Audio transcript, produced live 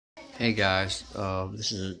Hey guys,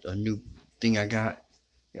 this is a new thing I got.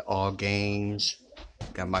 All games.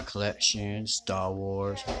 Got my collection. Star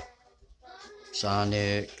Wars,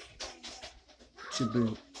 Sonic,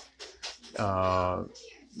 Super,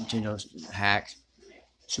 Nintendo hacks,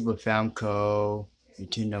 Super Famco,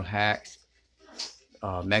 Nintendo hacks,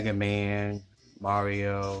 Mega Man,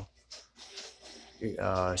 Mario,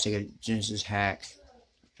 Sega Genesis hacks,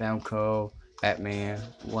 Famco, Batman,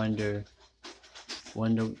 Wonder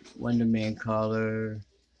Man Color,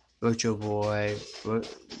 Virtual Boy,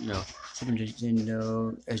 no, Super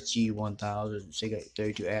Nintendo, SG-1000, Sega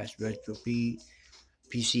 32X Retro Pete,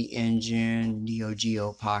 PC Engine, Neo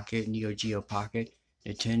Geo Pocket,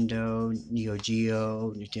 Nintendo, Neo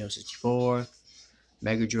Geo, Nintendo 64,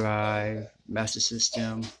 Mega Drive, Master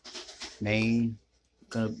System, Main,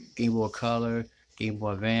 Game Boy Color, Game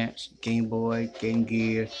Boy Advance, Game Boy, Game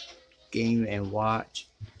Gear, Game and Watch,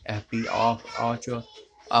 FB Ultra,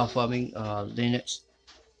 Lynx,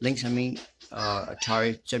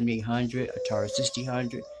 Atari 7800, Atari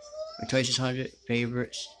 6000, Atari 600,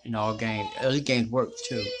 favorites, and all games. Other games work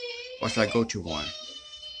too. Or should I go to one?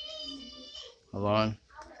 Hold on.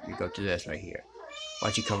 You go to this right here.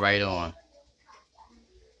 Watch it come right on.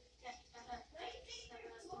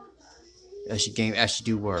 That's the game actually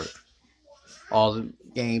do work. All the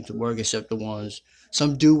games work except the ones.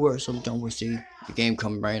 Some do work, some don't work. See, the game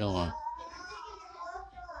come right on.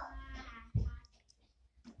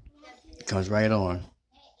 It comes right on.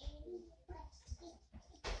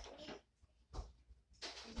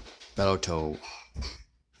 Battletoad.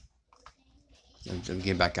 Let me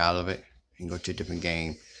get back out of it and go to a different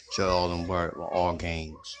game. So all them work, all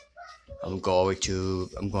games. I'm going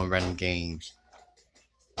random games.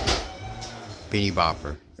 Benny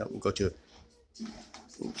Bopper. I'm go to.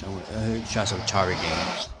 Try some Atari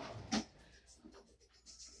games.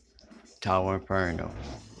 Tower Inferno.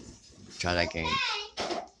 Try that game.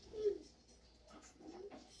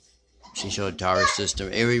 She showed Atari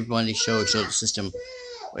system. Everybody showed the system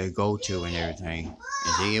where you go to and everything.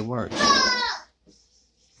 And see, it works.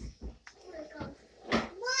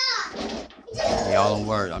 They all don't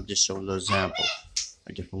work. I'm just showing a little example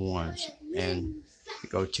of different ones. And you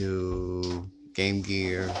go to Game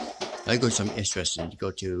Gear. I go to something interesting. You go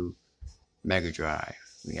to Mega Drive.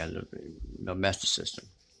 We got a little bit, no Master System.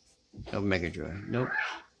 No Mega Drive. Nope.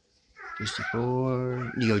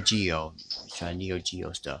 64. Neo Geo. Try Neo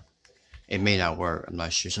Geo stuff. It may not work. I'm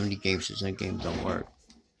not sure. Some games don't work.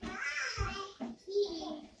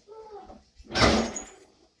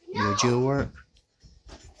 Neo Geo work?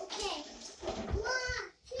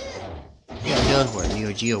 Yeah, it does work.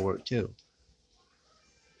 Neo Geo work too.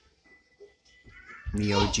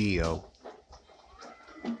 Neo Geo.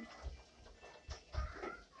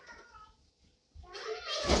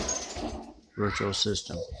 Virtual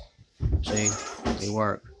system. See? They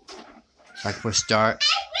work. I can push start.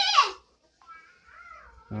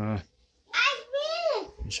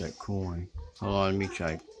 It's that coin. Hold on, let me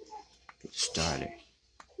try to get started.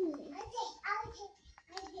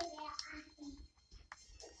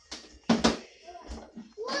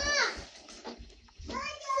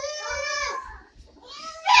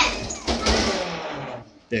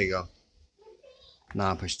 There you go.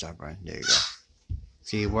 Now I push start button. There you go.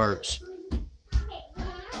 See, it works.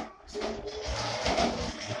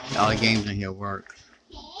 All the games in here work.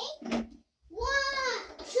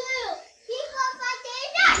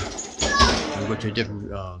 I'll go to a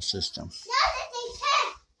different system.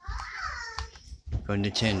 Go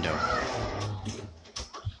Nintendo.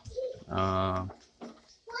 I'll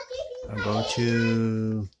go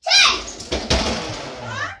to.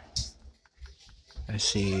 Let's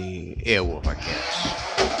see, Airwolf, I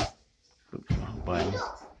guess. Oops, wrong button.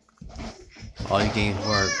 All the games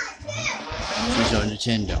work. She's on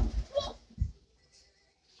Nintendo.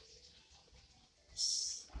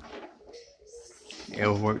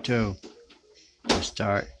 Airwolf work too. Let's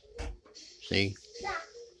start. See?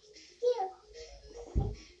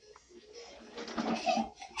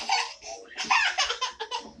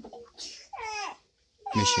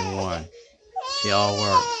 Mission 1. See, all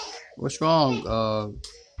work. What's wrong,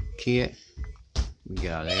 kid? We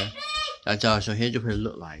got there. That's all. So here's what it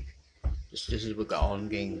look like. This is what got all them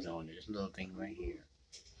games on it. This little thing right here.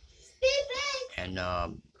 And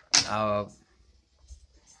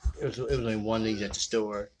it was only one of these at the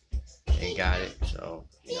store. They got it. So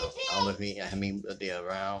I don't know how many they're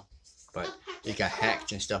around, but they got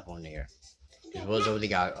hacks and stuff on there. As well as they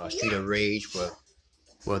got Street of Rage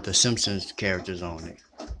with the Simpsons characters on it.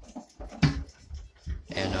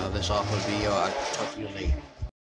 And that's all for the video. I'll talk to you later.